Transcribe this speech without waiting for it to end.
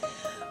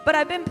But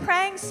I've been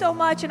praying so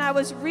much, and I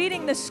was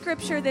reading the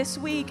scripture this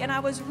week, and I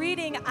was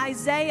reading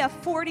Isaiah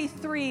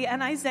 43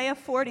 and Isaiah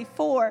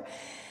 44.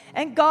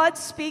 And God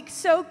speaks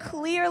so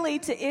clearly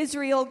to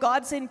Israel.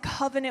 God's in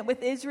covenant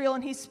with Israel,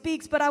 and he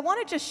speaks. But I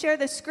want to just share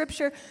this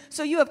scripture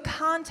so you have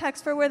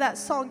context for where that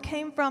song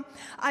came from.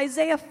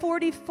 Isaiah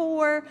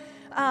 44,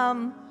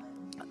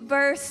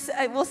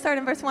 we'll start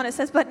in verse 1. It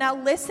says, "But now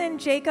listen,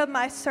 Jacob,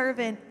 my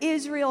servant,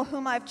 Israel,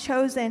 whom I've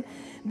chosen.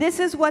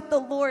 This is what the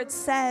Lord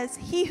says.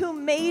 He who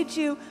made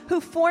you, who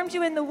formed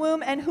you in the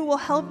womb, and who will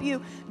help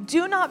you.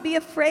 Do not be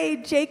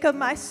afraid, Jacob,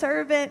 my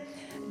servant,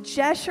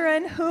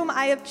 Jeshurun, whom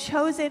I have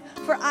chosen,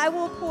 for I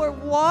will pour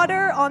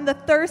water on the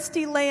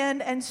thirsty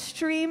land and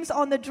streams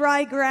on the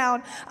dry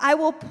ground. I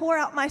will pour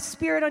out my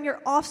spirit on your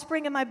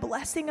offspring and my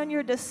blessing on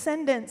your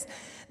descendants.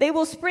 They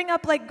will spring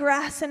up like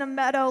grass in a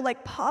meadow,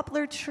 like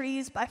poplar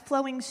trees by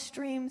flowing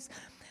streams.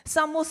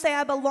 Some will say,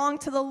 I belong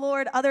to the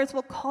Lord. Others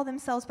will call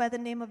themselves by the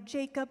name of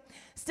Jacob.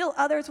 Still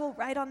others will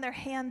write on their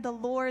hand the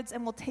Lord's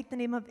and will take the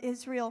name of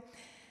Israel."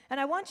 And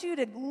I want you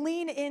to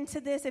lean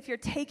into this. If you're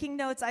taking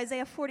notes,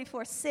 Isaiah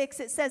 44:6,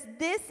 it says,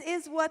 "This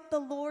is what the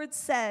Lord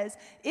says,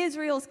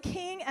 Israel's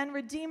King and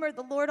Redeemer,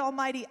 the Lord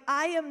Almighty.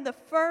 I am the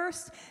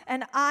first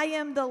and I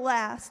am the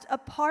last.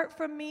 Apart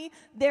from me,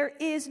 there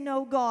is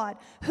no God.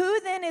 Who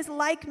then is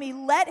like me?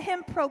 Let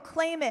him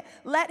proclaim it.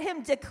 Let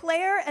him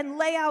declare and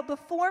lay out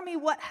before me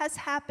what has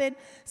happened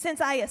since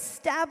I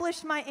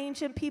established my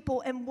ancient people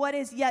and what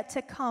is yet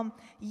to come.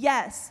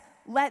 Yes,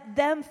 let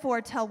them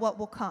foretell what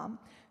will come.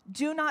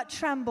 Do not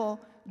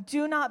tremble,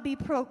 do not be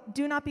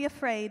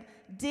afraid.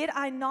 Did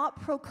I not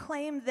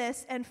proclaim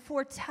this and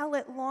foretell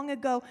it long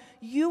ago?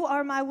 You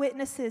are my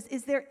witnesses.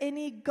 Is there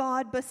any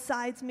God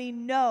besides me?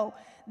 No,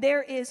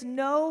 there is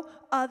no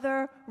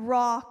other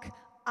rock.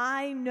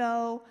 I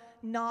know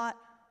not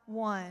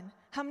one."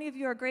 How many of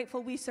you are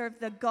grateful we serve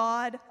the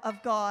God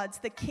of gods,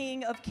 the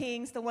King of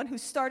kings, the one who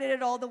started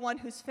it all, the one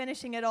who's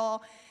finishing it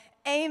all?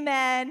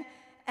 Amen.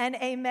 And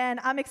amen.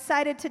 I'm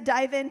excited to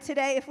dive in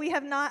today. If we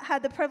have not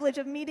had the privilege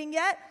of meeting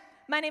yet,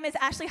 my name is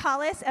Ashley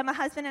Hollis, and my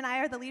husband and I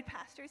are the lead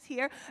pastors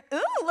here.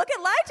 Ooh, look at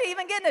Elijah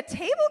even getting a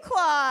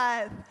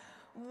tablecloth.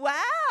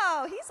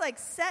 Wow, he's like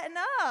setting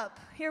up.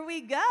 Here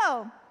we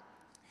go.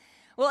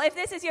 Well, if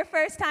this is your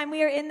first time,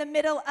 we are in the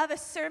middle of a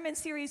sermon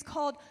series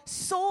called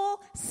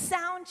Soul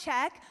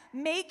Soundcheck,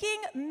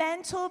 Making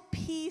Mental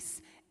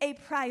Peace a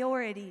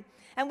Priority.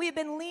 And we've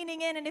been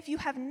leaning in, and if you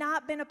have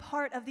not been a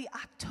part of the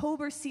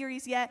October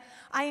series yet,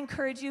 I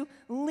encourage you,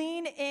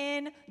 lean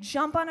in,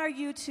 jump on our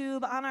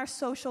YouTube, on our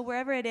social,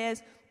 wherever it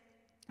is.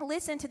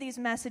 Listen to these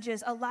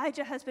messages.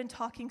 Elijah has been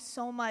talking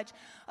so much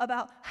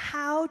about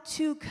how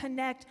to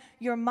connect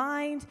your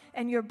mind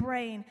and your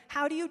brain.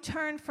 How do you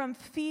turn from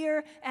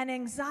fear and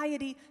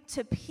anxiety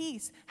to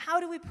peace? How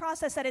do we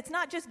process that? It's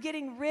not just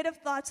getting rid of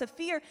thoughts of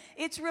fear,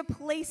 it's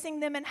replacing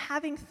them and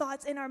having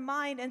thoughts in our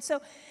mind. And so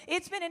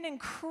it's been an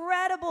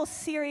incredible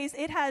series.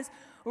 It has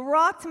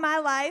rocked my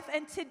life.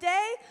 And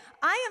today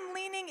I am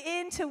leaning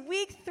into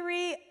week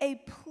 3, a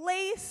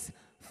place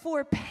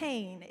for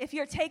pain. If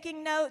you're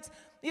taking notes,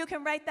 you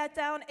can write that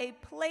down, a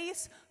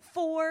place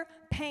for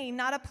pain,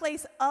 not a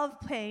place of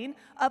pain,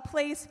 a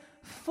place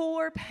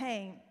for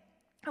pain.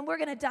 And we're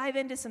going to dive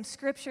into some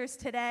scriptures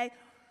today.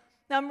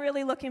 I'm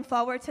really looking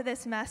forward to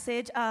this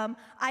message. I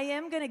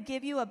am going to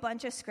give you a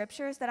bunch of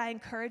scriptures that I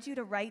encourage you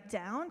to write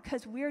down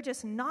because we're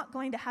just not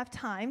going to have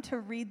time to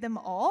read them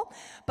all.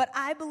 But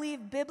I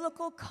believe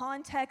biblical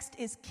context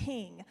is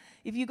king.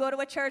 If you go to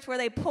a church where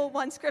they pull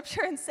one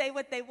scripture and say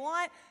what they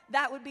want,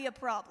 that would be a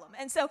problem.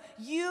 And so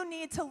you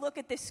need to look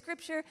at this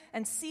scripture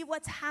and see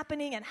what's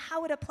happening and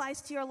how it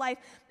applies to your life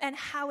and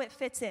how it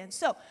fits in.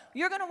 So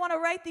you're going to want to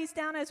write these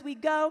down as we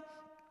go.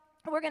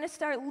 We're going to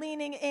start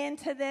leaning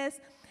into this.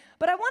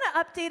 But I want to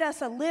update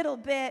us a little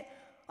bit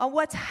on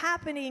what's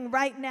happening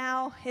right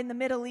now in the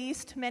Middle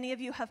East. Many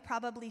of you have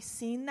probably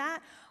seen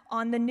that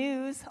on the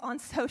news, on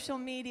social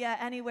media,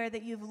 anywhere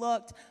that you've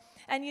looked.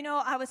 And, you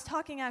know, I was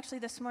talking actually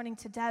this morning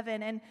to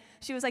Devin, and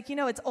she was like, you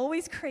know, it's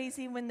always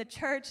crazy when the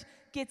church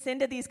gets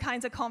into these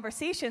kinds of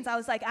conversations. I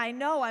was like, I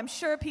know, I'm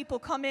sure people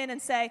come in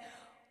and say,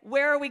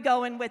 where are we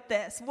going with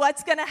this?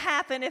 What's going to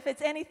happen if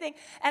it's anything?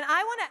 And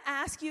I want to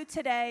ask you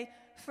today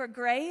for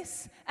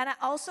grace, and I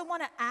also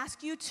want to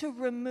ask you to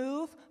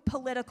remove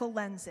political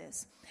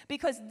lenses,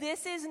 because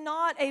this is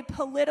not a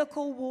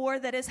political war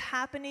that is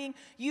happening.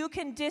 You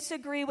can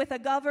disagree with a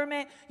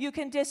government, you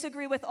can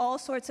disagree with all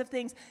sorts of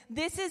things.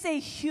 This is a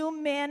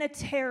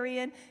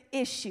humanitarian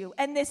issue,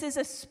 and this is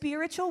a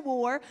spiritual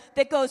war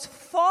that goes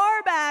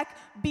far back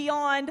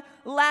beyond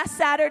last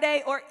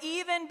Saturday, or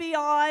even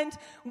beyond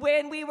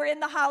when we were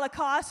in the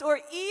Holocaust, or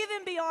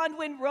even beyond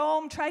when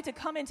Rome tried to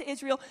come into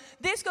Israel.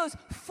 This goes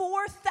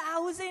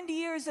 4,000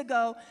 years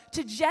ago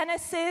to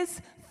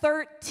Genesis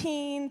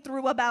 13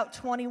 through about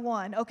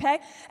 21, okay?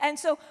 And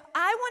so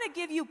I want to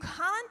give you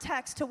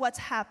context to what's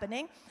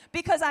happening,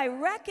 because I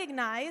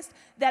recognize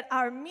that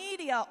our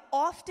media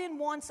often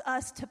wants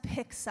us to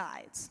pick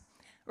sides,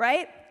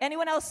 right?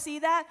 Anyone else see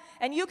that?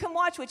 And you can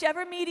watch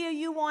whichever media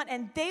you want,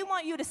 and they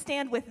want you to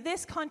stand with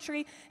this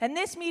country, and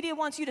this media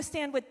wants you to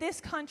stand with this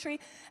country.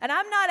 And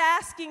I'm not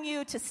asking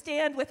you to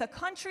stand with a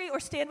country or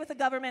stand with a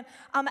government.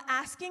 I'm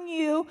asking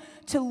you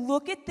to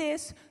look at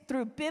this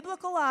through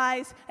biblical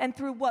eyes and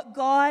through what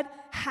God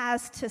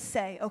has to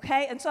say,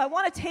 okay? And so I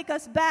want to take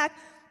us back.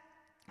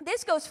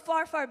 This goes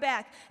far, far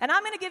back. And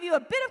I'm going to give you a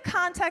bit of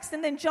context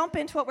and then jump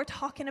into what we're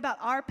talking about,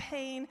 our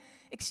pain,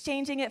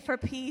 exchanging it for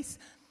peace.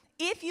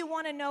 If you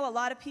want to know, a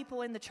lot of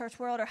people in the church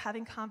world are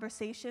having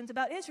conversations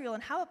about Israel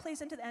and how it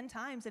plays into the end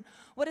times and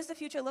what does the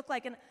future look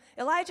like. And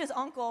Elijah's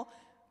uncle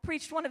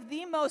preached one of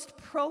the most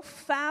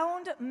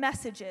profound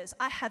messages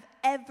I have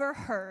ever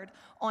heard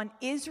on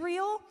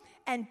Israel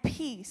and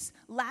peace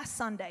last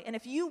Sunday. And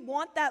if you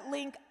want that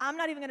link, I'm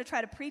not even going to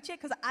try to preach it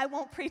because I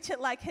won't preach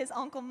it like his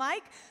Uncle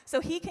Mike.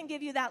 So he can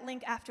give you that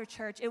link after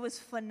church. It was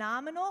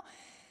phenomenal.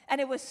 And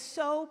it was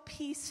so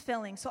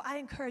peace-filling. So I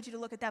encourage you to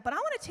look at that. But I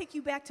want to take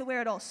you back to where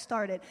it all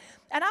started.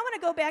 And I want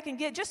to go back and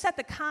just set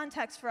the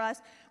context for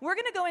us. We're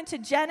going to go into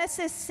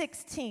Genesis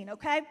 16,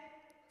 okay?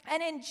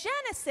 And in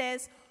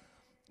Genesis,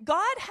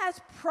 God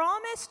has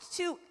promised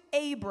to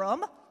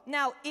Abram.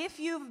 Now, if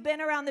you've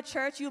been around the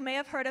church, you may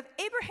have heard of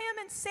Abraham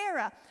and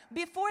Sarah.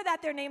 Before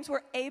that, their names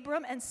were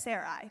Abram and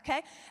Sarai,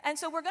 okay? And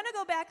so we're going to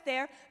go back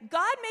there.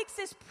 God makes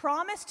this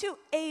promise to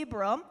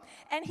Abram,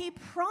 and he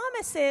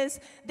promises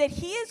that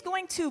he is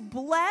going to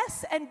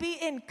bless and be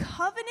in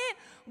covenant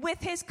with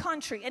his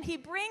country. And he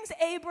brings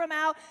Abram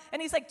out,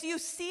 and he's like, do you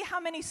see how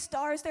many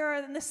stars there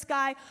are in the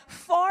sky?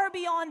 Far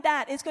beyond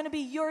that is going to be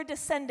your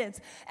descendants.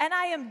 And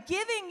I am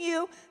giving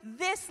you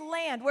this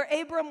land where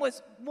Abram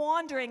was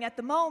wandering at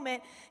the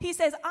moment. He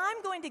says,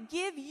 I'm going to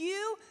give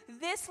you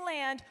this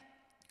land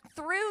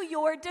through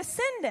your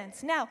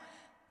descendants. Now,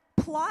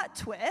 plot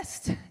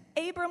twist,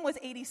 Abram was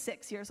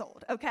 86 years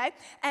old, okay?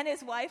 And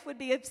his wife would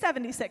be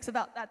 76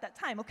 about at that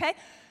time, okay?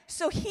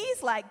 So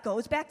he's like,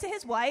 goes back to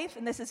his wife,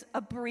 and this is a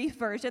brief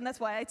version.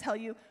 That's why I tell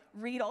you,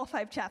 read all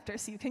 5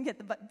 chapters so you can get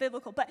the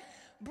biblical. But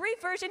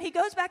brief version, he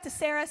goes back to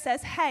Sarah,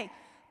 says, hey,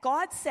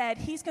 God said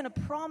he's going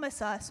to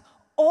promise us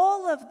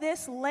all of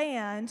this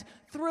land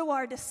through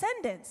our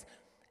descendants.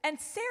 And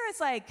Sarah's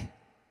like,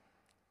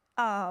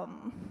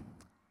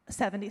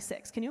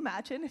 76. Can you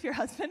imagine if your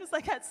husband was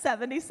like at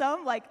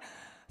 70-some, like,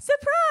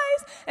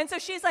 surprise? And so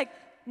she's like,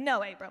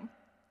 no, Abram,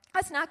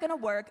 that's not going to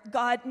work.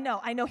 God, no,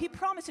 I know he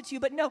promised it to you,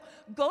 but no,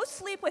 go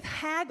sleep with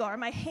Hagar,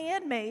 my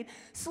handmaid.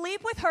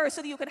 Sleep with her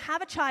so that you can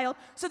have a child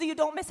so that you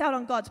don't miss out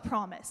on God's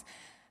promise.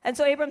 And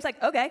so Abram's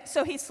like, okay,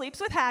 so he sleeps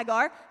with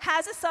Hagar,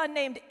 has a son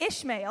named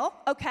Ishmael,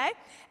 okay?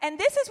 And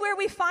this is where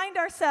we find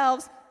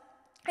ourselves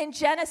in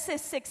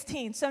Genesis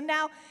 16. So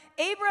now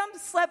Abram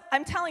slept,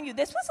 I'm telling you,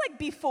 this was like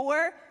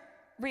before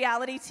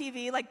reality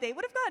TV, like they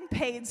would have gotten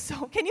paid.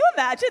 So can you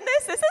imagine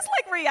this? This is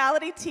like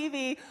reality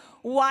TV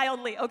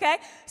wildly, okay?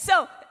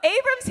 So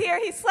Abram's here,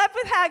 he slept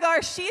with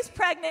Hagar, she's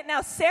pregnant.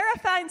 Now Sarai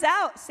finds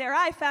out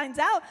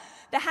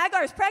that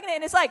Hagar is pregnant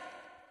and is like,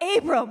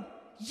 Abram,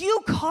 you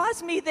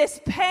caused me this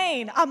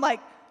pain. I'm like,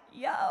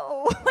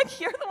 yo,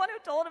 like you're the one who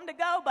told him to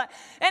go. But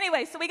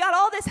anyway, so we got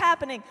all this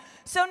happening.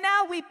 So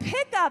now we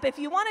pick up, if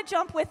you want to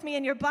jump with me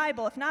in your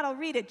Bible, if not, I'll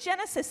read it.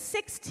 Genesis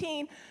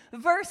 16,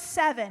 verse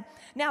 7.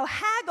 Now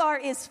Hagar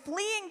is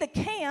fleeing the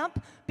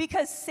camp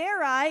because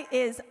Sarai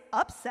is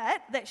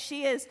upset that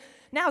she is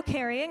now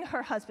carrying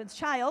her husband's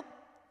child.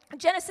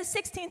 Genesis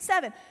 16,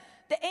 7.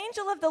 The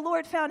angel of the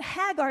Lord found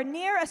Hagar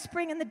near a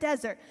spring in the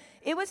desert.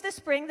 It was the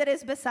spring that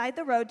is beside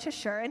the road to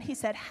Shur. And he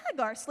said,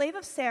 Hagar, slave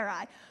of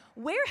Sarai,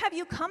 where have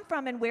you come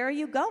from and where are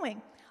you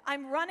going?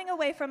 I'm running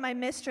away from my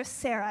mistress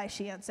Sarai,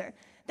 she answered.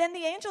 Then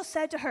the angel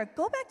said to her,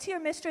 go back to your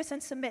mistress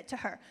and submit to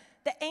her.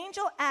 The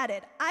angel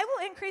added, I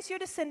will increase your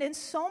descendants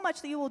so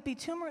much that you will be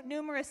too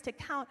numerous to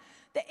count.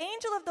 The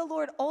angel of the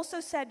Lord also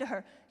said to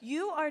her,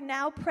 you are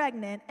now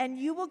pregnant and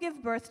you will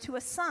give birth to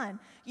a son.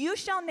 You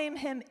shall name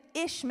him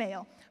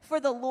Ishmael, for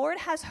the Lord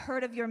has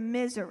heard of your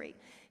misery.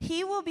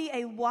 He will be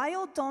a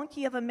wild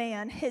donkey of a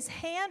man. His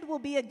hand will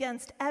be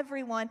against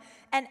everyone,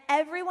 and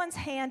everyone's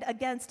hand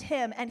against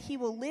him, and he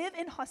will live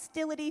in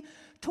hostility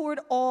toward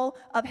all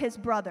of his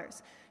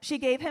brothers. She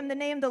gave him the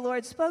name the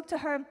Lord spoke to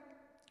her.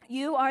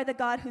 You are the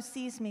God who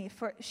sees me,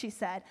 for she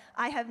said,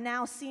 I have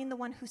now seen the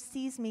one who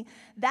sees me.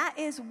 That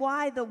is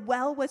why the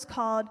well was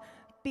called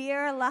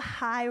Beer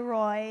Lahai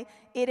Roi.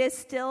 It is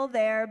still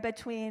there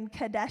between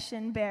Kadesh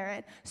and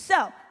Bered.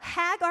 So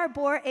Hagar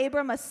bore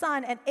Abram a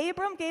son, and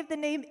Abram gave the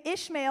name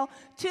Ishmael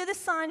to the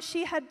son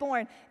she had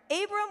born.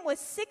 Abram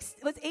was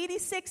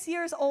 86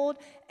 years old,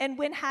 and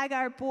when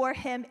Hagar bore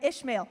him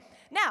Ishmael.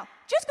 Now,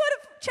 just go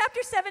to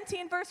chapter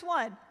 17, verse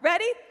 1.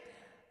 Ready?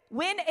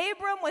 When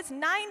Abram was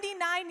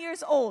 99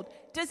 years old.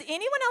 Does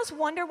anyone else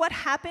wonder what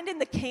happened in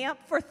the camp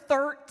for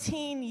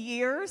 13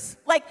 years?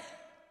 Like,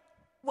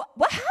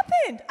 what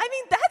happened? I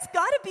mean, that's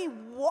got to be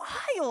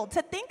wild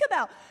to think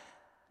about.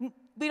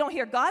 We don't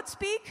hear God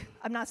speak.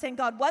 I'm not saying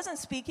God wasn't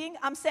speaking.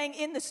 I'm saying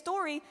in the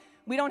story,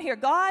 we don't hear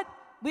God.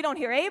 We don't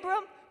hear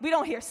Abram. We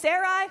don't hear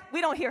Sarai.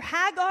 We don't hear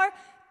Hagar.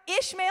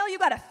 Ishmael, you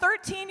got a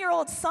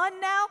 13-year-old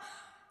son now.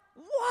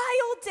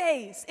 wild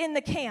days in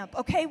the camp,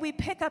 okay? We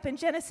pick up in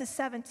Genesis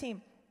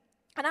 17.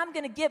 And I'm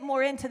going to get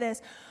more into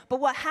this,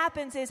 but what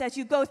happens is as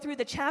you go through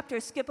the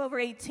chapters, skip over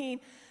 18,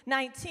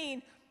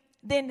 19,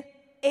 then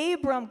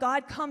Abram,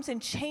 God comes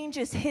and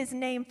changes his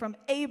name from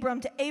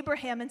Abram to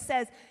Abraham and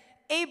says,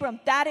 Abram,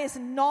 that is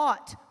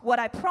not what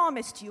I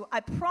promised you. I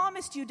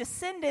promised you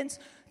descendants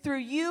through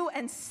you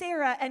and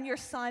Sarah and your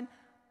son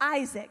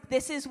Isaac.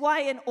 This is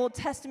why in Old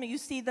Testament you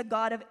see the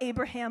God of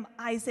Abraham,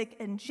 Isaac,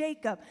 and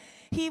Jacob.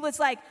 He was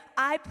like,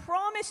 I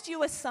promised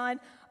you a son,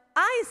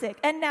 Isaac.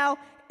 And now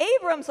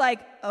Abram's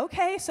like,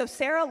 okay, so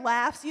Sarah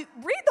laughs. You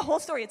read the whole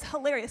story. It's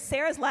hilarious.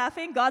 Sarah's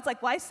laughing. God's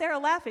like, why is Sarah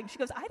laughing? She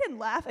goes, I didn't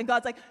laugh. And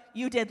God's like,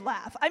 you did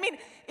laugh. I mean,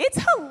 it's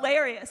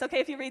hilarious, okay,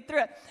 if you read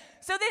through it.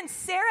 So then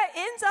Sarah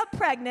ends up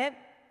pregnant,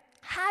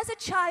 has a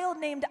child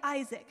named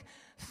Isaac.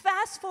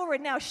 Fast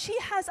forward now, she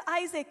has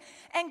Isaac,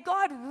 and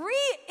God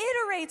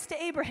reiterates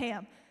to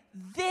Abraham,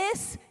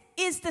 this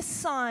is the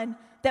son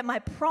that my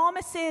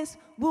promises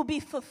will be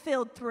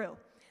fulfilled through.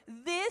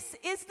 This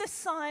is the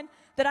son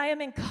that I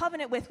am in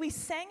covenant with. We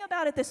sang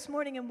about it this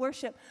morning in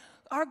worship.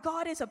 Our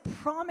God is a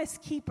promise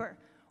keeper,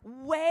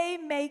 way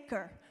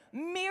maker,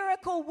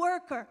 miracle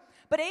worker.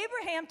 But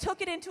Abraham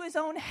took it into his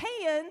own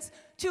hands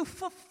to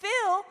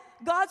fulfill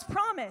God's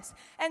promise.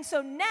 And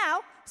so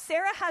now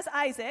Sarah has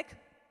Isaac.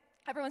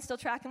 Everyone's still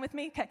tracking with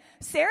me? Okay.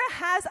 Sarah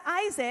has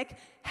Isaac.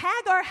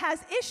 Hagar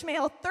has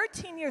Ishmael,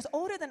 13 years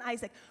older than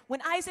Isaac.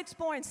 When Isaac's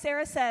born,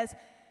 Sarah says,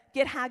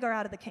 get Hagar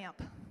out of the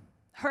camp.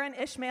 Her and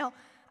Ishmael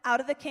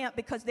out of the camp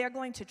because they're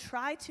going to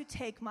try to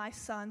take my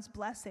son's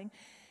blessing.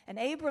 And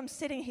Abram's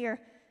sitting here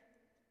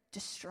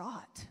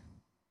distraught.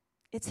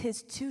 It's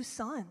his two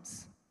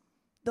sons.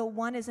 The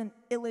one is an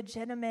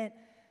illegitimate,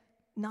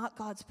 not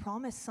God's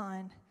promised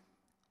son.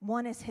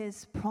 One is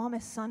his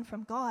promised son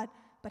from God,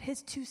 but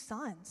his two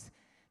sons.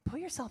 Put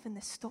yourself in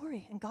this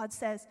story. And God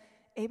says,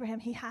 Abraham,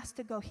 he has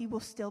to go. He will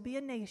still be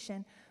a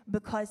nation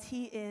because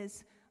he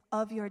is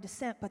of your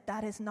descent, but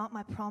that is not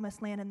my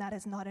promised land, and that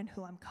is not in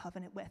who I'm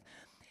covenant with.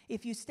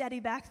 If you study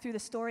back through the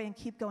story and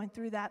keep going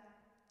through that,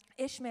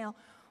 Ishmael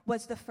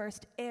was the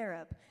first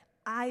Arab.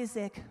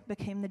 Isaac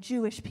became the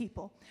Jewish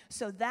people.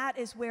 So that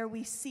is where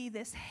we see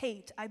this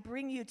hate. I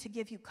bring you to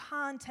give you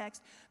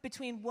context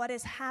between what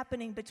is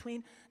happening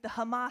between the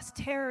Hamas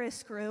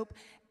terrorist group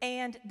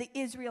and the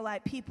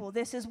Israelite people.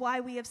 This is why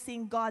we have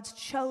seen God's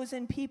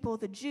chosen people,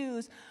 the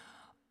Jews,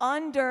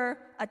 under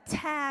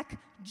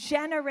attack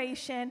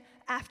generation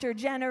after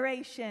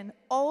generation.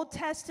 Old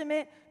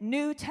Testament,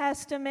 New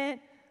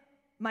Testament,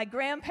 my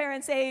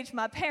grandparents' age,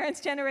 my parents'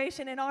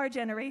 generation, and our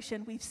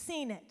generation, we've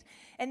seen it.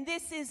 And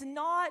this is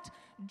not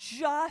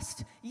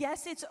just,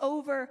 yes, it's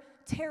over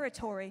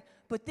territory,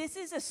 but this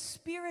is a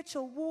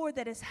spiritual war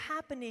that is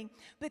happening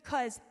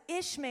because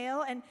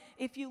Ishmael, and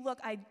if you look,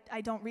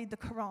 I don't read the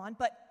Quran,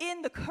 but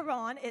in the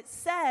Quran it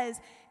says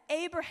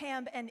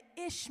Abraham and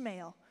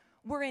Ishmael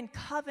were in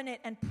covenant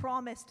and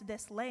promised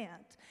this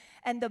land.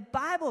 And the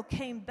Bible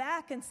came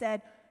back and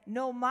said,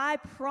 no, my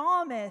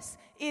promise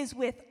is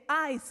with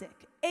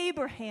Isaac,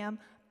 Abraham,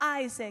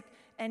 Isaac,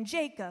 and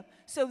Jacob.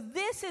 So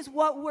this is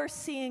what we're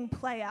seeing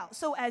play out.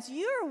 So as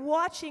you're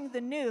watching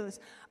the news,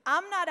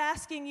 I'm not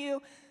asking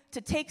you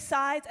to take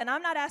sides, and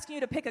I'm not asking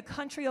you to pick a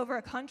country over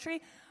a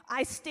country.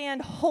 I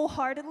stand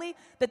wholeheartedly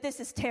that this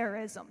is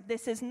terrorism.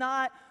 This is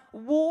not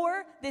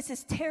war. This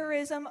is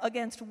terrorism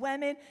against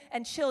women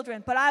and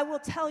children. But I will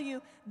tell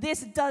you,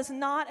 this does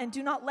not, and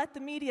do not let the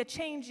media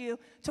change you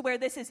to where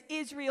this is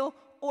Israel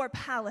or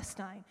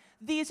Palestine.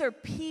 These are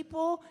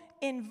people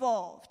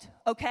involved,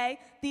 okay?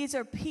 These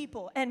are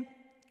people. And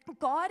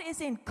God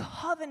is in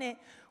covenant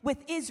with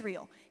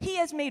Israel. He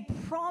has made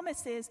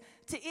promises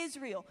to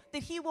Israel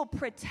that he will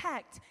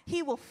protect,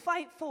 he will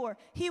fight for,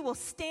 he will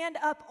stand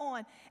up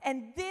on.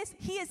 And this,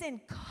 he is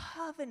in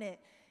covenant,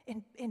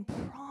 in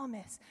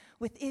promise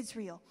with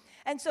Israel.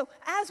 And so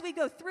as we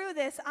go through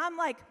this, I'm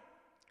like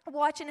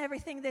watching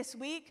everything this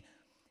week.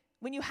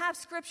 When you have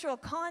scriptural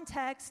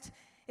context,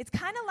 it's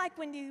kind of like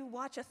when you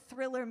watch a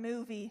thriller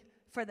movie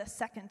for the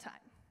second time.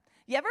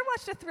 You ever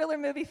watched a thriller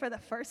movie for the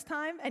first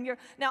time?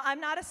 Now, I'm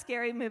not a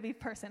scary movie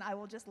person. I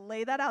will just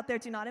lay that out there.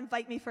 Do not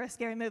invite me for a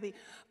scary movie.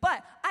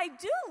 But I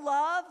do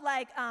love,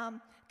 like,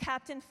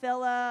 Captain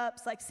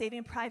Phillips, like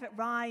Saving Private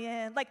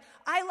Ryan. Like,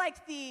 I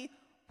like the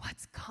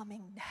what's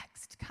coming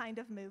next kind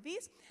of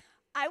movies.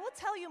 I will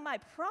tell you my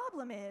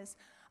problem is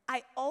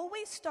I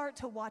always start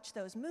to watch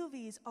those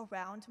movies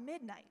around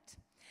midnight.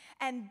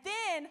 And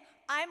then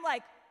I'm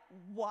like,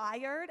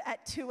 wired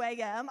at 2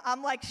 a.m.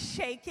 I'm like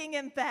shaking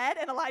in bed,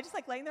 and Elijah's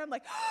like laying there. I'm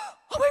like,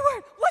 oh my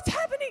word, what's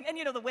happening? And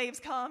the waves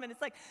come, and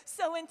it's like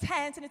so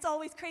intense, and it's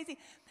always crazy.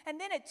 And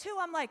then at 2,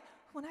 I'm like,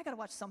 well, I got to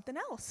watch something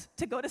else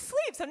to go to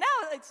sleep. So now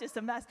it's just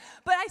a mess.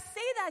 But I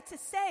say that to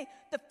say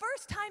the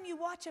first time you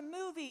watch a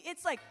movie,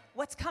 it's like,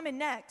 what's coming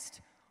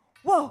next?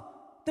 Whoa,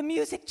 the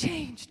music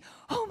changed.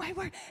 Oh my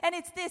word. And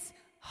it's this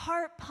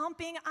heart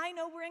pumping. I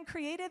know we're in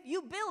creative.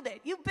 You build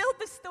it. You build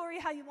the story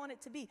how you want it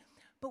to be.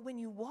 But when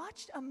you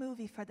watched a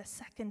movie for the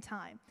second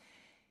time,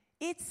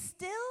 it's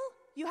still,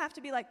 you have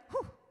to be like,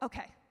 whew,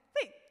 okay,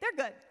 wait,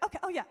 they're good. Okay,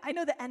 oh yeah, I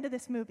know the end of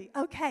this movie.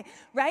 Okay,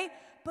 right?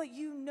 But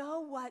you know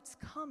what's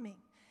coming.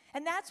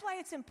 And that's why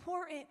it's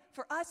important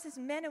for us as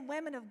men and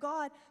women of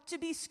God to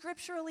be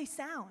scripturally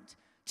sound,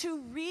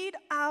 to read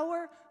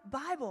our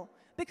Bible,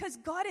 because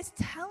God is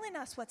telling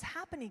us what's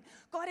happening.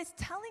 God is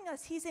telling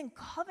us he's in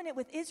covenant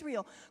with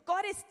Israel.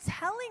 God is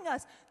telling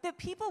us that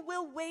people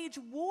will wage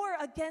war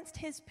against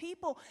his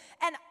people.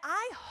 And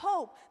I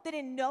hope that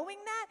in knowing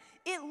that,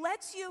 it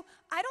lets you,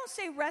 I don't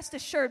say rest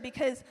assured,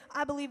 because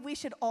I believe we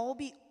should all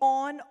be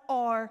on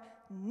our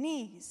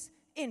knees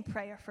in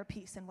prayer for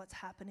peace and what's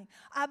happening.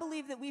 I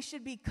believe that we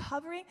should be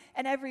covering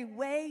in every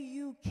way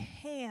you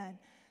can,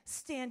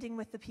 standing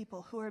with the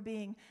people who are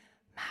being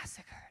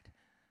massacred.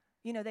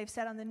 You know, they've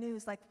said on the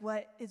news, like,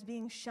 what is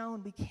being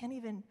shown, we can't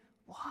even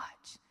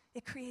watch.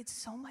 It creates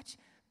so much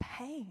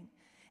pain.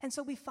 And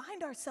so we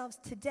find ourselves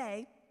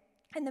today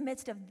in the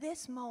midst of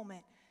this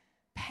moment,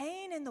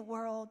 pain in the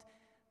world,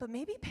 but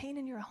maybe pain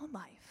in your own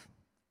life.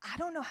 I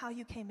don't know how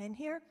you came in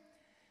here.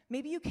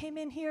 Maybe you came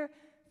in here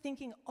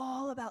thinking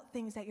all about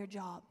things at your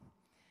job.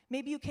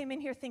 Maybe you came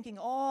in here thinking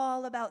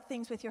all about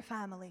things with your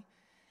family.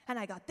 And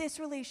I got this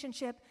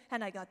relationship,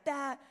 and I got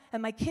that,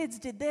 and my kids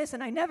did this,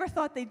 and I never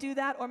thought they'd do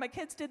that, or my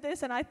kids did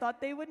this, and I thought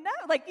they would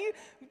never. Like, you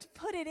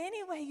put it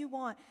any way you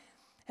want.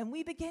 And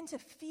we begin to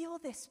feel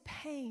this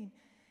pain.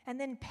 And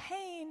then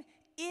pain,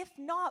 if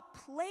not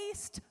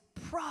placed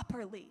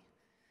properly,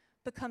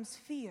 becomes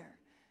fear,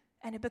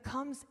 and it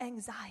becomes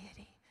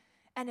anxiety.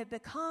 And it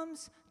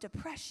becomes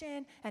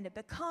depression, and it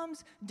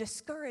becomes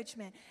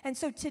discouragement. And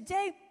so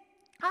today,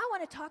 I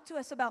want to talk to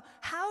us about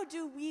how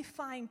do we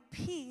find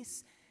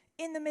peace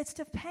in the midst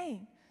of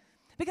pain.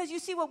 Because you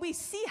see, what we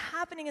see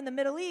happening in the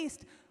Middle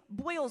East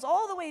boils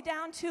all the way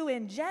down to,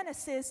 in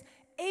Genesis,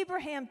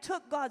 Abraham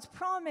took God's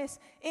promise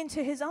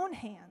into his own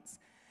hands.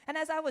 And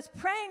as I was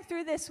praying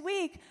through this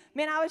week,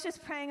 man, I was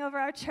just praying over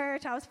our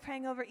church. I was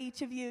praying over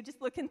each of you,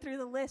 just looking through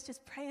the list,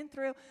 just praying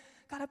through.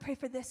 God, I pray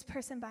for this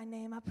person by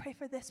name. I pray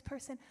for this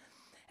person.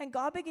 And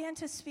God began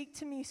to speak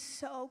to me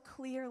so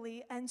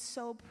clearly and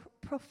so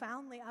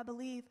profoundly, I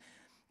believe,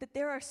 that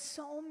there are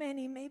so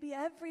many, maybe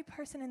every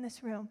person in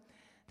this room,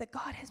 that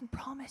God has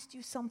promised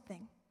you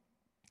something.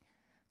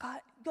 God,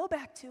 go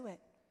back to it.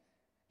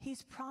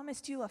 He's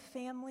promised you a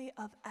family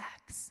of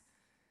X.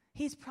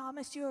 He's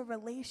promised you a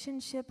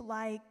relationship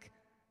like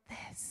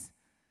this.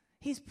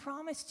 He's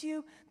promised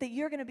you that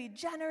you're going to be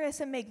generous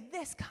and make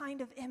this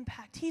kind of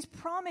impact. He's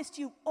promised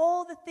you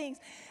all the things.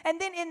 And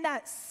then in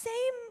that same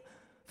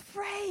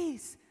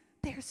phrase,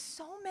 there's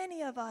so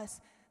many of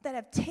us that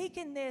have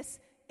taken this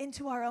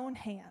into our own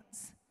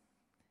hands,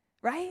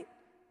 right?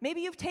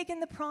 Maybe you've taken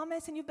the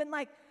promise and you've been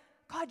like,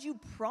 God, you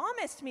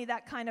promised me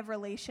that kind of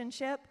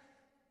relationship,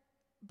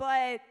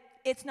 but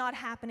it's not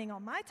happening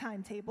on my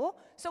timetable.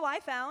 So I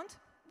found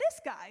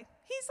this guy.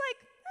 He's like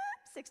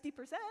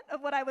 60%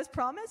 of what I was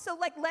promised, so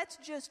let's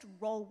just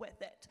roll with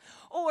it.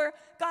 Or,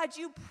 God,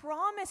 you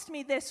promised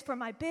me this for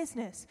my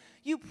business.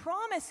 You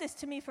promised this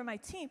to me for my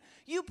team.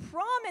 You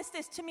promised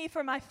this to me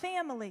for my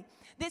family.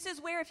 This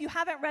is where, if you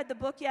haven't read the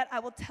book yet, I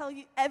will tell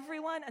you,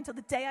 everyone, until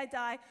the day I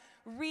die,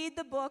 read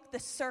the book, The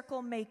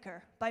Circle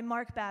Maker by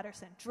Mark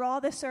Batterson.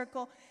 Draw the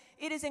circle.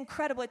 It is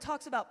incredible. It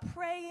talks about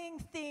praying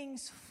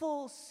things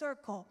full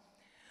circle.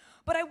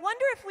 But I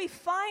wonder if we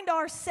find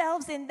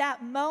ourselves in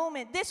that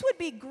moment. This would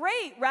be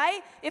great, right?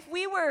 If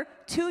we were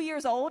 2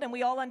 years old and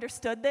we all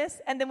understood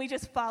this, and then we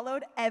just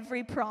followed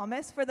every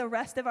promise for the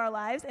rest of our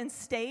lives and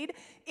stayed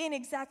in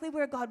exactly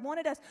where God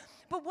wanted us.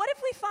 But what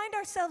if we find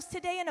ourselves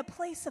today in a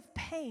place of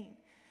pain?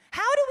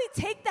 How do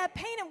we take that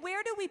pain and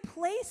where do we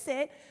place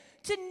it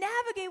to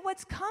navigate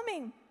what's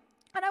coming?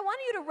 And I want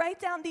you to write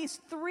down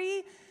these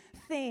 3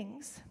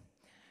 things.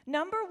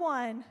 Number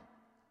 1,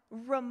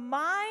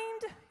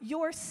 remind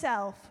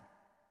yourself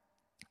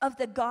of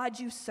the God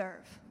you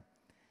serve.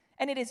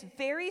 And it is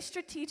very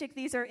strategic.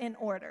 These are in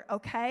order,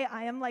 okay?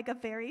 I am like a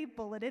very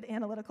bulleted,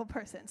 analytical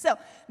person. So,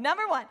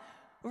 number 1,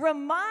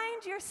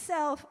 remind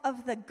yourself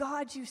of the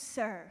God you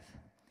serve.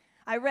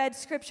 I read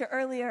scripture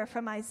earlier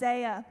from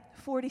Isaiah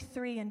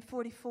 43 and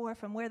 44,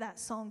 from where that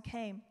song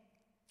came.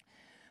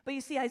 But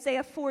you see,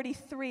 Isaiah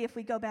 43, if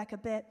we go back a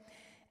bit,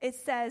 it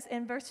says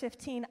in verse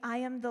 15, I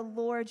am the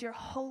Lord, your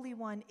Holy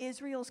One,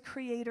 Israel's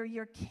Creator,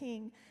 your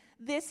King.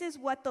 This is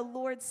what the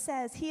Lord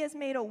says. He has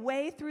made a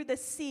way through the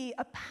sea,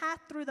 a path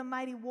through the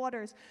mighty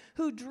waters,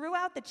 who drew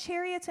out the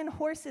chariots and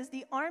horses,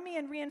 the army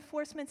and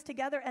reinforcements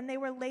together, and they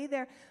were lay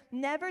there,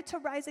 never to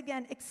rise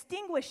again,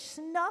 extinguished,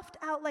 snuffed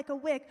out like a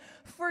wick.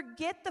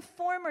 Forget the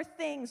former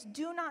things.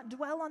 Do not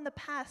dwell on the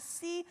past.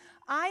 See,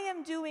 I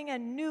am doing a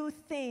new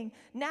thing.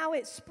 Now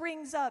it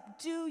springs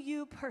up. Do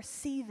you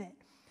perceive it?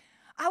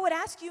 I would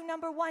ask you,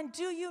 number 1,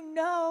 do you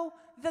know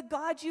the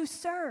God you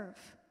serve?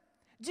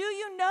 Do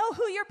you know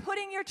who you're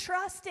putting your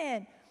trust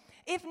in?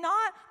 If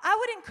not, I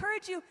would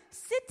encourage you,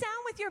 sit down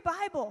with your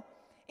Bible.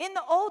 In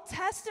the Old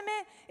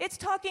Testament, it's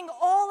talking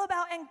all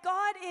about, and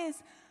God is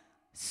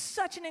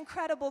such an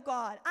incredible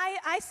God.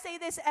 I say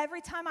this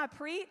every time I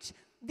preach.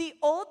 The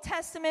Old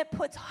Testament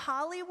puts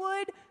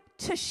Hollywood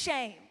to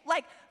shame.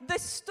 Like the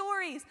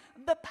stories,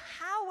 the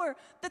power,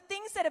 the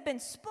things that have been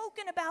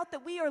spoken about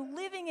that we are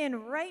living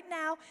in right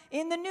now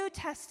in the New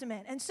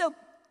Testament. And so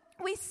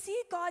we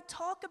see God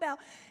talk about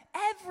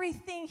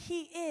everything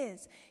he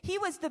is. He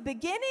was the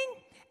beginning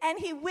and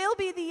he will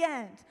be the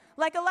end.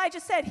 Like Elijah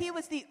said, he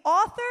was the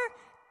author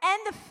and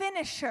the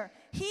finisher.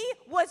 He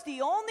was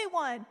the only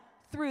one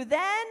through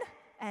then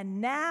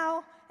and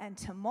now and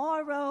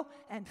tomorrow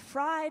and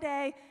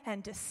Friday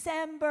and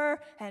December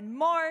and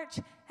March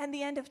and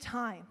the end of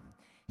time.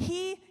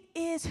 He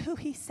is who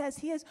he says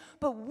he is.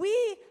 But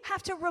we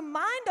have to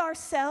remind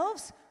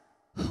ourselves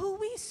who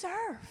we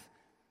serve.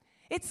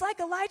 It's like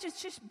Elijah's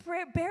just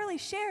barely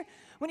shared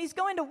when he's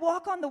going to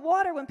walk on the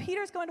water, when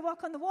Peter's going to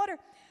walk on the water.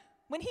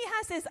 When he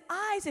has his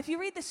eyes, if you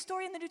read the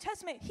story in the New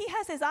Testament, he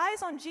has his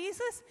eyes on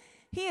Jesus.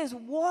 He is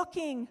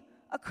walking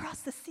across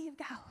the Sea of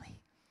Galilee.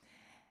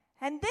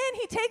 And then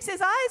he takes his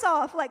eyes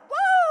off, like,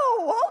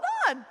 whoa, hold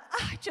on.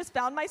 I just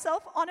found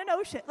myself on an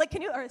ocean. Like,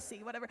 or a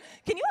sea, whatever.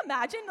 Can you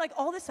imagine, like,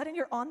 all of a sudden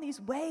you're on these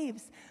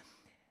waves?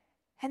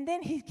 And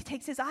then he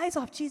takes his eyes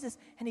off Jesus,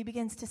 and he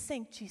begins to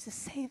sink. Jesus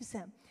saves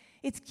him.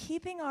 It's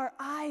keeping our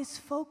eyes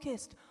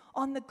focused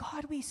on the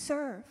God we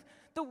serve.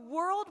 The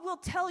world will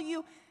tell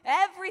you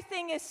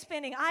everything is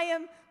spinning. I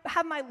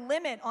have my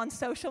limit on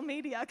social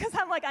media because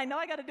I'm like, I know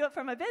I got to do it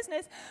for my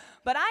business,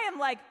 but I am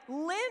like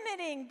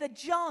limiting the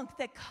junk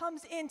that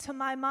comes into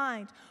my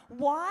mind.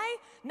 Why?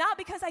 Not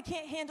because I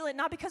can't handle it,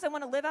 not because I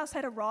want to live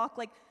outside a rock,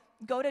 like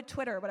go to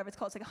Twitter or whatever it's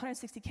called, it's like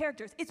 160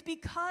 characters. It's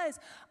because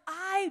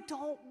I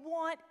don't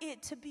want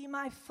it to be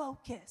my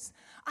focus.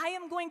 I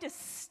am going to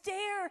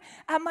stare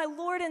at my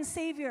Lord and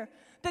Savior,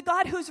 the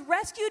God who's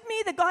rescued me,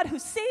 the God who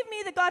saved me,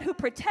 the God who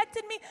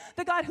protected me,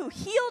 the God who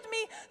healed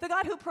me, the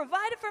God who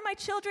provided for my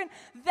children,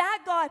 that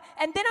God.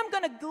 And then I'm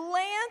going to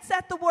glance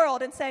at the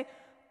world and say,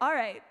 all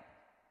right,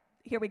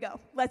 here we go.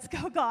 Let's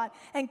go, God,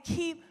 and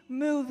keep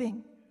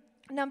moving.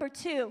 Number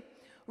 2,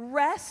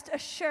 rest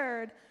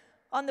assured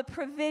on the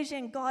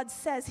provision God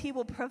says he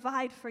will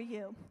provide for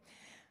you.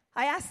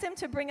 I asked him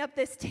to bring up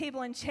this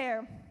table and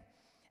chair,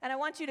 and I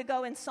want you to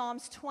go in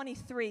Psalms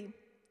 23.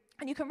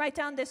 And you can write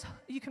down this,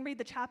 you can read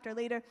the chapter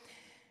later.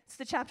 It's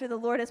the chapter, "The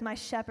Lord is my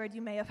shepherd."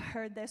 You may have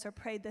heard this or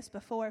prayed this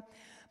before.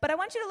 But I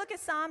want you to look at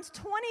Psalms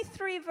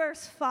 23,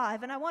 verse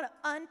 5, and I want to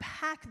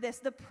unpack this,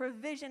 the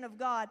provision of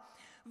God.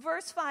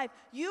 Verse 5,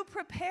 "You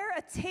prepare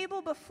a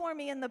table before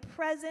me in the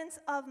presence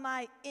of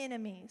my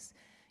enemies.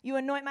 You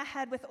anoint my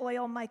head with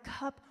oil, my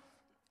cup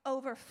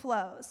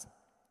overflows."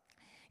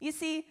 You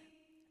see,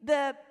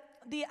 the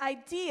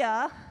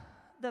idea,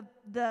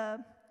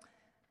 the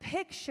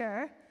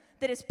picture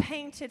that is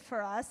painted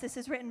for us, this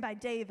is written by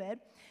David,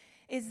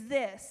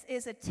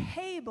 is a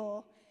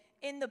table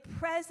in the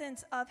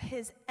presence of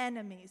his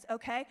enemies,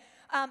 okay?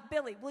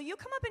 Billy, will you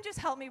come up and just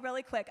help me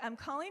really quick? I'm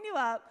calling you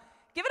up.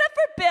 Give it up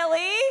for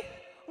Billy.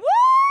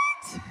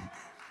 What?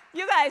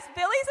 You guys,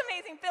 Billy's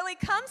amazing. Billy,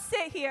 come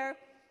sit here.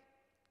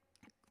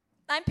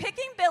 I'm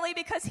picking Billy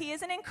because he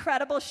is an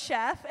incredible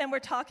chef, and we're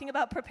talking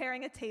about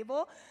preparing a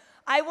table.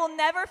 I will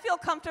never feel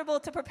comfortable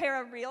to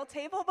prepare a real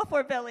table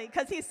before Billy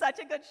because he's such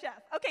a good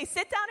chef. Okay,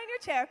 sit down in your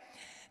chair.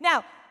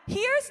 Now,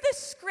 here's the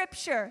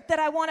scripture that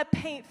I want to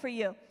paint for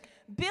you.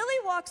 Billy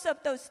walks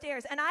up those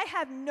stairs, and I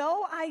have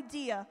no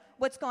idea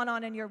what's gone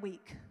on in your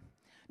week.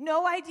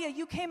 No idea.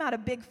 You came out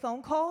of big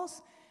phone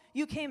calls.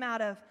 You came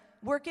out of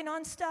working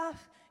on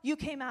stuff. You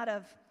came out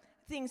of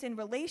things in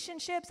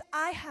relationships.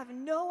 I have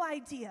no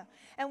idea.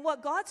 And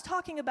what God's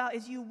talking about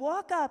is you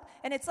walk up,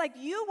 and it's like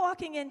you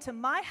walking into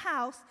my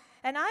house,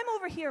 and I'm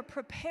over here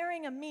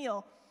preparing a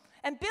meal.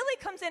 And Billy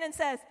comes in and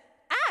says,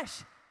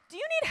 "Ash, do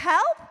you need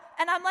help?"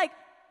 And I'm like,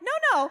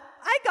 no,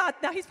 I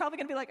got, now he's probably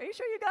going to be like, "Are you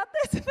sure you got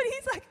this?" But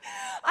he's like,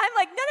 I'm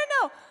like,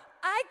 no,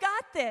 I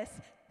got this.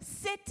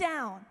 Sit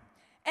down.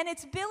 And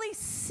it's Billy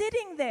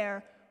sitting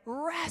there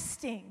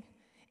resting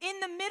in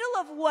the middle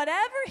of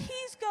whatever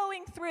he's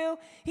going through.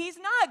 He's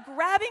not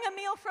grabbing a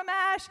meal from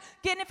Ash,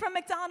 getting it from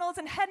McDonald's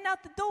and heading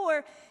out the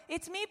door.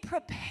 It's me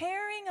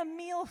preparing a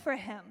meal for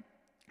him,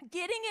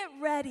 getting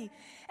it ready.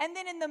 And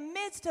then in the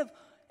midst of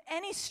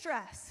any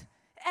stress,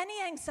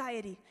 any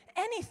anxiety,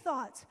 any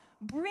thoughts,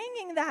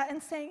 bringing that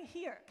and saying,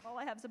 "Here, all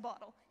I have is a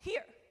bottle.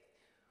 Here,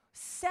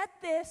 set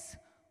this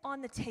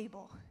on the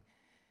table."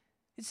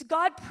 It's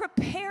God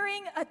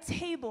preparing a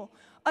table,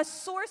 a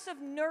source of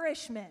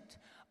nourishment,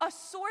 a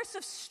source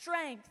of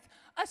strength,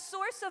 a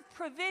source of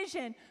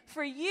provision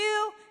for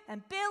you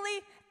and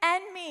Billy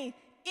and me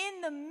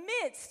in the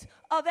midst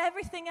of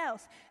everything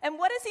else. And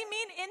what does he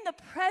mean, in the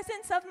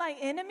presence of my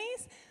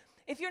enemies?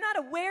 If you're not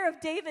aware of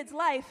David's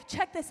life,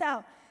 check this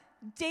out.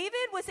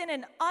 David was in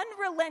an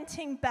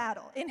unrelenting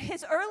battle. In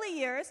his early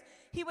years,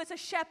 he was a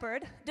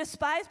shepherd,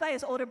 despised by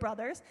his older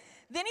brothers.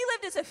 Then he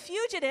lived as a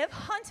fugitive,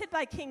 hunted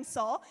by King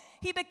Saul.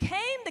 He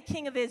became the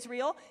king of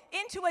Israel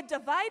into a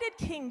divided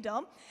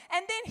kingdom.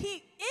 And then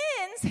he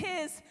ends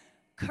his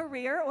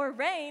career or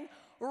reign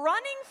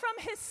running from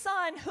his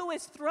son who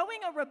is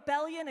throwing a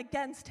rebellion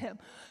against him.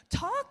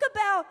 Talk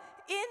about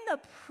in the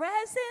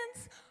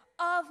presence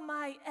of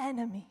my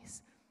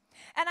enemies.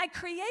 And I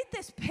create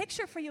this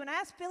picture for you, and I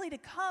ask Billy to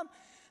come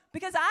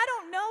because I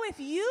don't know if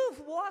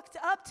you've walked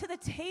up to the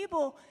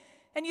table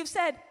and you've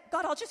said,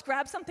 God, I'll just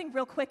grab something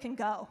real quick and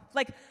go.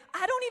 Like,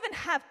 I don't even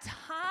have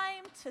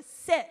time to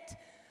sit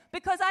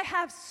because I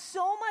have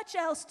so much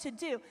else to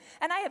do,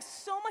 and I have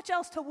so much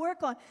else to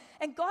work on.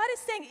 And God is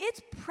saying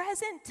it's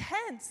present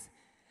tense.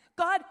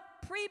 God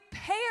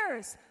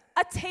prepares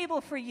a table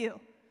for you.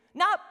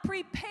 Not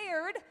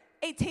prepared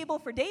a table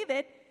for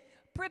David,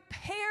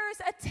 prepares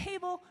a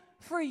table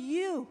for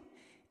you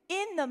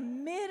in the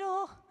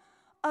middle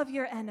of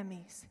your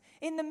enemies,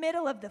 in the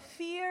middle of the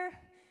fear,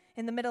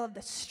 in the middle of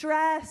the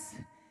stress,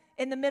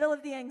 in the middle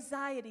of the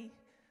anxiety.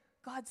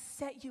 God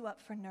set you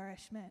up for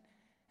nourishment.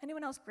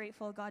 Anyone else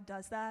grateful God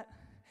does that?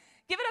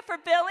 Give it up for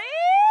Billy.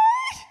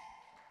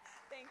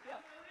 Thank you.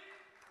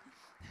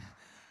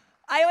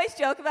 I always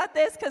joke about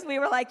this because we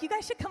were like, you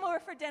guys should come over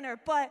for dinner,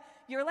 but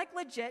you're like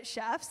legit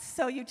chefs,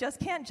 so you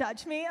just can't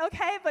judge me,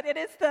 okay? But it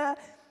is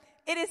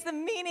the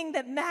meaning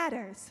that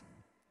matters.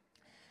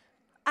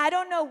 I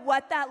don't know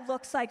what that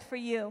looks like for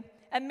you.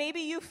 And maybe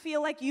you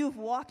feel like you've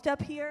walked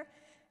up here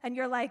and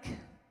you're like,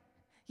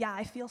 yeah,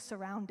 I feel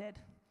surrounded.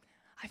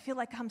 I feel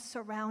like I'm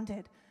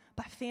surrounded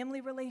by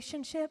family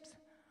relationships.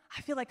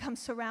 I feel like I'm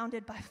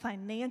surrounded by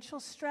financial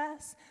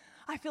stress.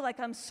 I feel like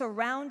I'm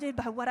surrounded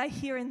by what I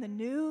hear in the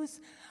news.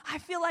 I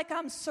feel like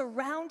I'm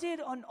surrounded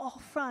on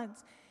all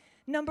fronts.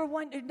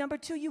 Number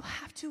two, you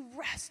have to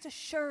rest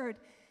assured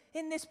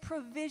in this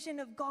provision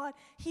of God.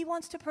 He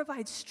wants to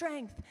provide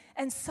strength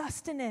and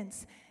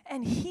sustenance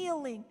and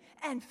healing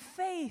and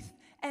faith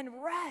and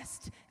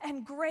rest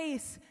and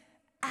grace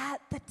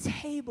at the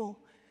table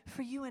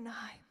for you and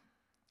I.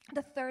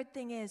 The third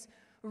thing is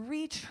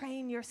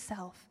retrain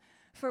yourself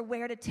for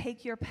where to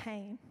take your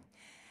pain.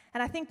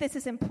 And I think this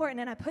is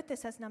important, and I put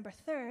this as number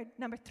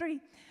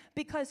three,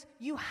 because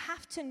you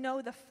have to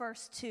know the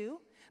first two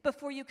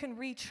before you can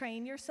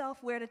retrain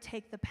yourself where to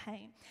take the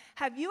pain.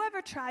 Have you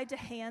ever tried to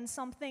hand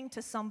something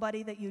to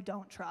somebody that you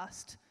don't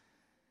trust?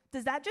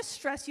 Does that just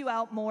stress you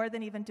out more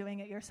than even doing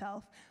it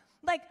yourself?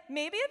 Like,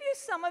 maybe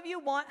some of you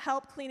want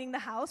help cleaning the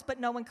house, but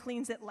no one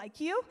cleans it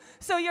like you.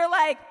 So you're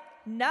like,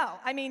 no,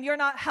 I mean, you're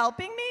not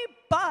helping me,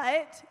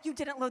 but you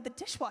didn't load the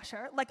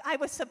dishwasher like I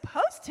was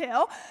supposed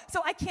to,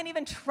 so I can't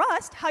even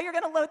trust how you're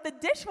going to load the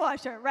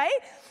dishwasher, right?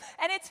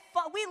 And it's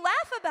fun. We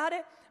laugh about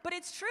it, but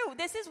it's true.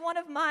 This is one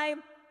of my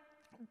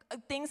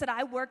things that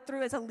I work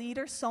through as a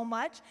leader so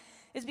much,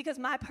 is because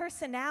my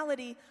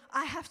personality,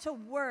 I have to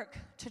work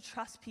to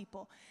trust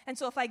people. And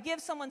so if I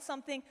give someone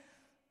something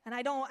and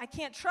I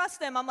can't trust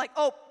them, I'm like,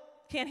 oh,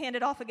 can't hand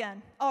it off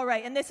again. All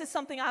right, and this is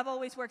something I've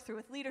always worked through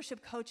with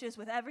leadership coaches,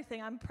 with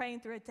everything. I'm praying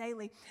through it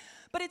daily.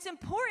 But it's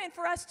important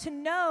for us to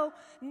know,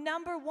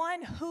 number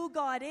one, who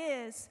God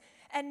is,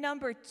 and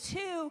number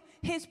two,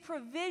 his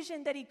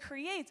provision that he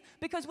creates.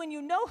 Because when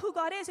you know who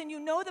God is and you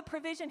know the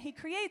provision he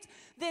creates,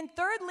 then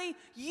thirdly,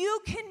 you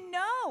can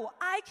know,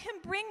 I can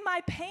bring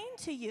my pain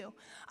to you.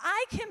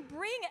 I can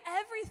bring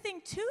everything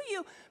to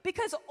you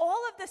because all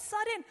of a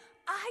sudden,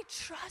 I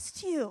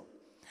trust you.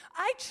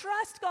 I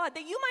trust, God,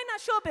 that you might not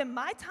show up in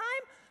my time,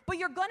 but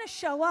you're going to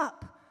show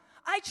up.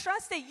 I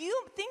trust that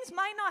things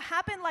might not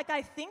happen like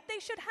I think they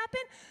should happen,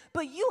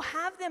 but you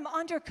have them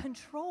under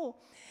control.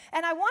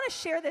 And I want to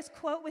share this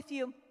quote with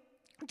you.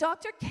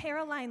 Dr.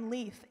 Caroline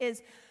Leaf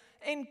is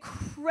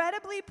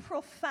incredibly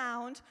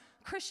profound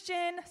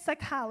Christian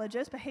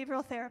psychologist,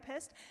 behavioral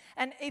therapist.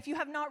 And if you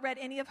have not read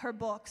any of her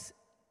books,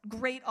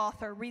 great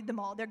author, read them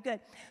all. They're good.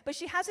 But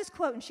she has this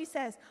quote, and she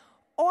says,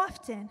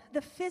 often,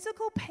 the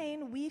physical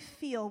pain we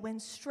feel when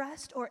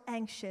stressed or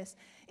anxious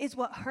is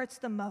what hurts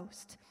the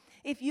most.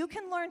 If you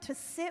can learn to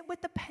sit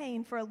with the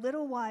pain for a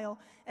little while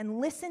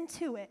and listen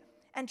to it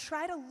and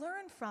try to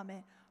learn from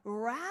it,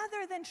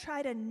 rather than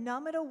try to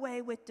numb it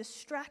away with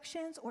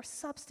distractions or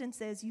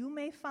substances you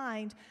may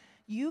find,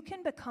 you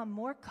can become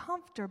more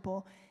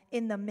comfortable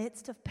in the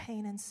midst of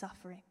pain and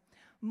suffering,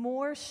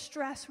 more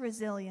stress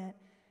resilient,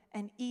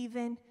 and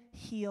even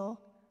heal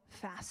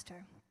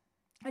faster.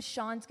 As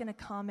Sean's going to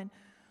come and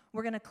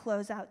we're going to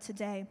close out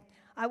today,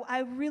 I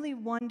really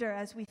wonder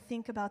as we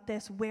think about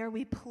this where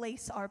we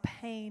place our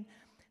pain.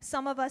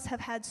 Some of us have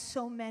had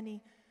so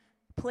many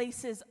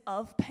places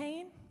of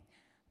pain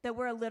that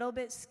we're a little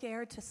bit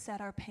scared to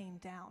set our pain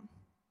down.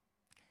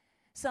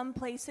 Some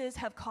places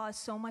have caused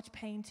so much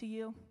pain to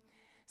you.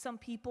 Some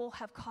people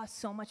have caused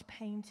so much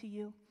pain to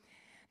you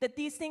that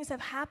these things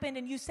have happened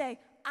and you say,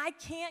 I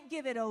can't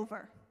give it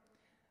over.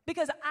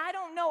 Because I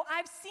don't know,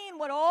 I've seen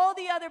what all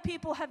the other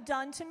people have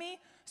done to me,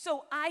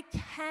 so I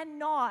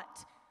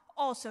cannot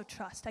also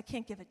trust. I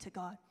can't give it to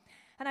God.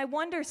 And I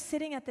wonder,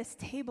 sitting at this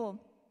table,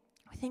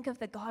 we think of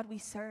the God we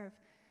serve.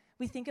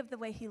 We think of the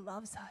way he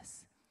loves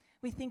us.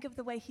 We think of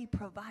the way he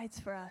provides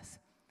for us.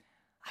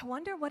 I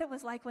wonder what it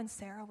was like when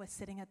Sarah was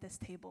sitting at this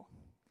table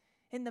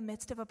in the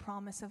midst of a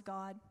promise of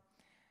God,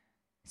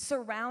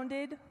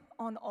 surrounded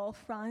on all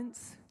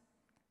fronts.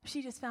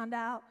 She just found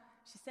out.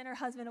 She sent her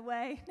husband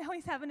away. Now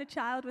he's having a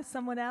child with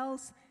someone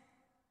else.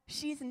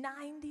 She's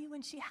 90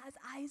 when she has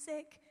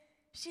Isaac.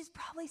 She's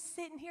probably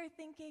sitting here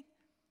thinking,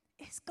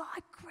 is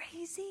God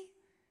crazy?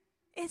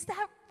 Is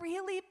that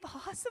really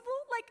possible?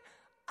 Like,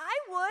 I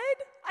would.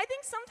 I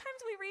think sometimes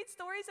we read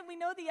stories and we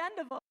know the end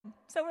of them.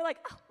 So we're like,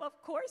 oh, well,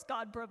 of course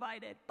God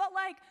provided. But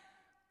like,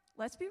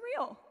 let's be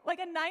real. Like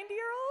a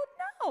 90-year-old?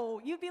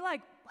 No. You'd be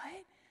like, what?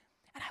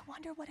 And I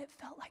wonder what it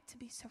felt like to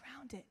be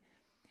surrounded.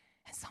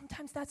 And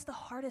sometimes that's the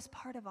hardest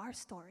part of our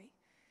story,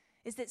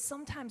 is that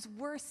sometimes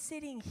we're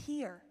sitting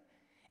here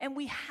and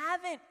we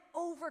haven't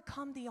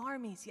overcome the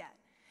armies yet.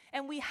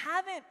 And we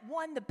haven't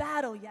won the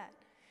battle yet.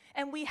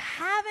 And we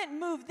haven't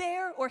moved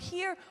there or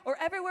here or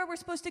everywhere we're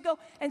supposed to go.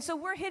 And so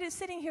we're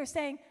sitting here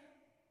saying,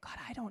 God,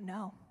 I don't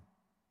know.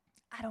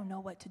 I don't know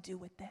what to do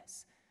with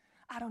this.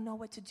 I don't know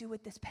what to do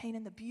with this pain.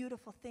 And the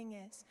beautiful thing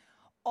is,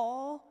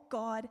 all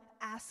God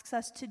asks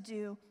us to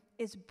do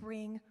is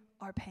bring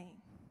our pain.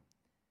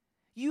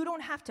 You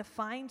don't have to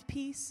find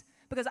peace,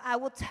 because I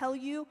will tell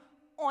you,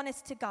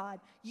 honest to God,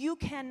 you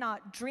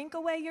cannot drink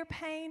away your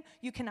pain,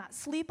 you cannot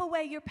sleep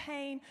away your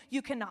pain,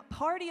 you cannot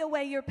party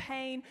away your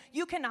pain,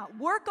 you cannot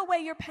work away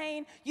your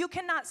pain, you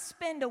cannot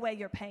spend away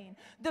your pain.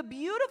 The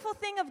beautiful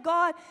thing of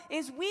God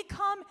is we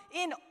come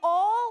in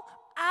all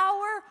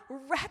our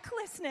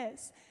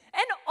recklessness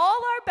and all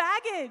our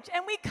baggage,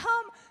 and we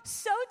come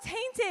so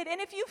tainted.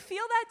 And if you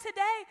feel that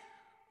today,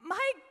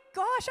 my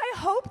gosh, I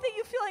hope that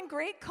you feel in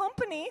great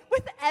company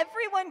with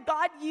everyone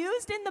God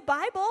used in the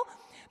Bible,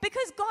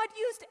 because God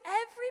used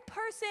every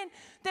person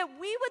that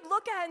we would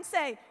look at and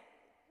say,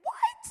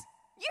 what?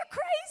 You're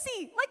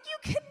crazy. Like, you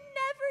can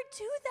never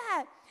do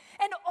that.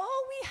 And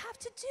all we have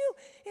to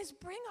do is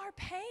bring our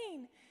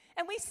pain,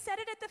 and we set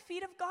it at the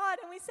feet of God,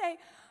 and we say,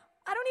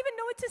 I don't even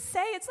know what to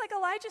say. It's like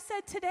Elijah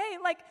said today,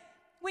 like,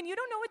 when you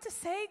don't know what to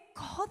say,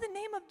 call the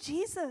name of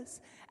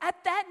Jesus.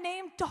 At that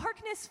name,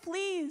 darkness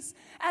flees.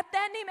 At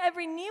that name,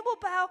 every knee will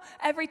bow,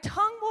 every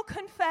tongue will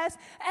confess,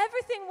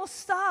 everything will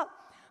stop.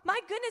 My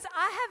goodness,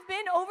 I have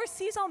been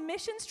overseas on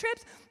missions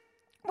trips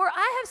where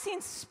I have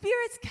seen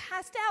spirits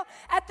cast out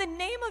at the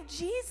name of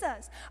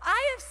Jesus.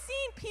 I have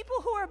seen people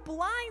who are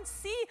blind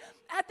see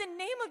at the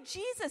name of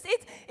Jesus.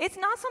 It's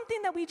not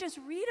something that we just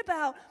read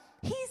about.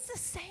 He's the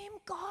same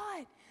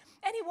God.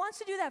 And he wants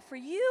to do that for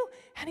you,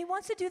 and he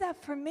wants to do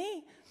that for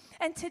me.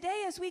 And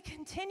today, as we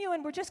continue,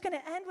 and we're just going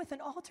to end with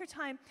an altar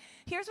time,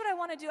 here's what I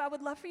want to do. I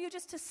would love for you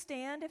just to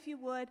stand, if you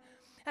would,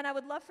 and I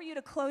would love for you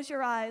to close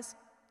your eyes.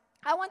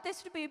 I want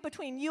this to be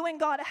between you and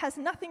God. It has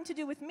nothing to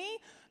do with me,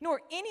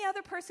 nor any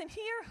other person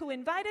here who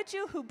invited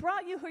you, who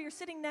brought you, who you're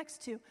sitting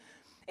next to.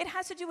 It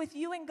has to do with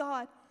you and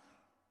God.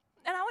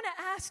 And I want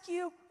to ask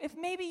you if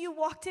maybe you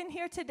walked in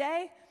here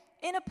today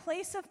in a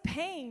place of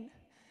pain.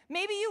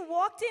 Maybe you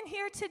walked in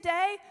here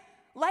today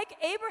like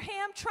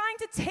Abraham, trying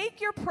to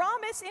take your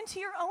promise into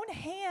your own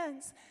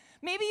hands.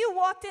 Maybe you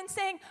walked in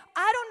saying,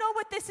 I don't know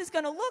what this is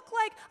going to look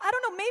like. I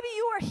don't know, maybe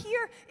you are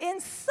here in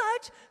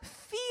such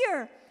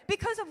fear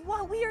because of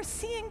what we are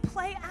seeing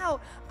play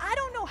out. I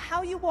don't know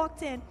how you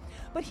walked in,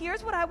 but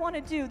here's what I want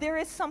to do. There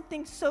is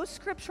something so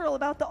scriptural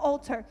about the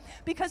altar,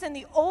 because in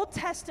the Old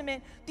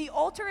Testament, the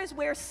altar is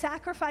where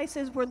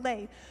sacrifices were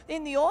laid.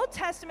 In the Old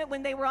Testament,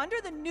 when they were under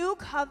the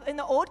in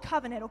the Old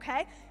Covenant,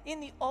 okay?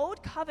 In the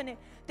Old Covenant,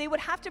 they would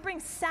have to bring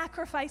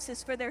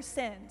sacrifices for their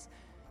sins.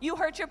 You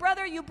hurt your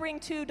brother, you bring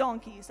 2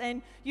 donkeys.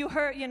 And you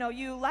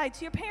lied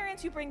to your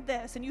parents, you bring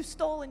this. And you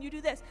stole, and you do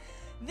this.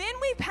 Then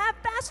we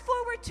fast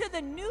forward to the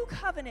new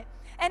covenant.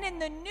 And in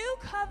the new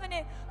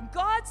covenant,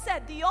 God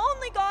said, the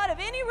only God of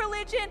any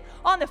religion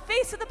on the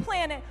face of the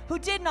planet who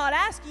did not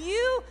ask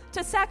you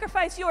to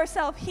sacrifice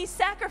yourself, he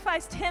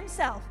sacrificed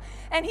himself.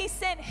 And he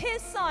sent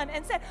his son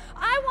and said,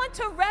 I want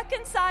to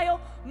reconcile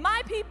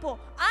my people.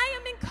 I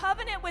am in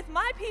covenant with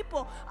my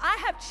people. I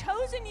have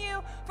chosen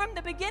you from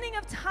the beginning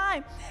of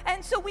time.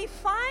 And so we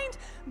find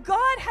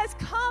God has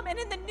come, and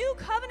in the new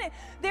covenant,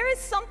 there is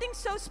something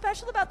so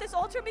special about this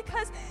altar,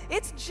 because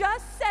it's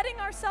just setting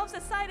ourselves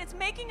aside. It's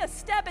making a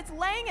step. It's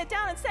laying it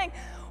down and saying,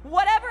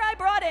 whatever I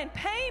brought in,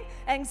 pain,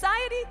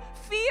 anxiety,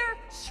 fear,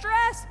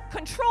 stress,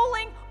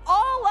 controlling,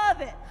 all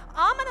of it,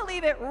 I'm going to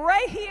leave it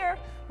right here,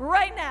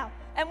 right now.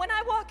 And when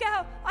I walk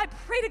out, I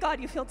pray to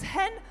God you feel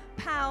 10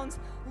 pounds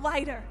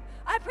lighter.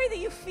 I pray that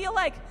you feel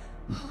like,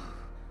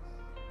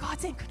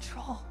 God's in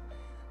control.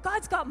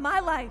 God's got my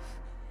life,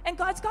 and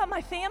God's got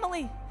my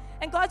family,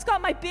 and God's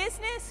got my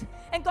business,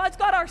 and God's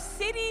got our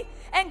city,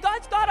 and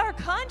God's got our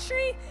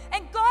country,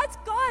 and God's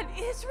got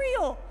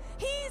Israel.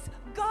 He's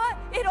got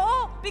it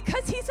all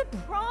because he's a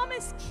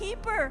promise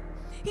keeper.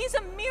 He's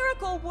a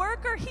miracle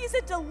worker. He's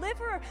a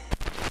deliverer.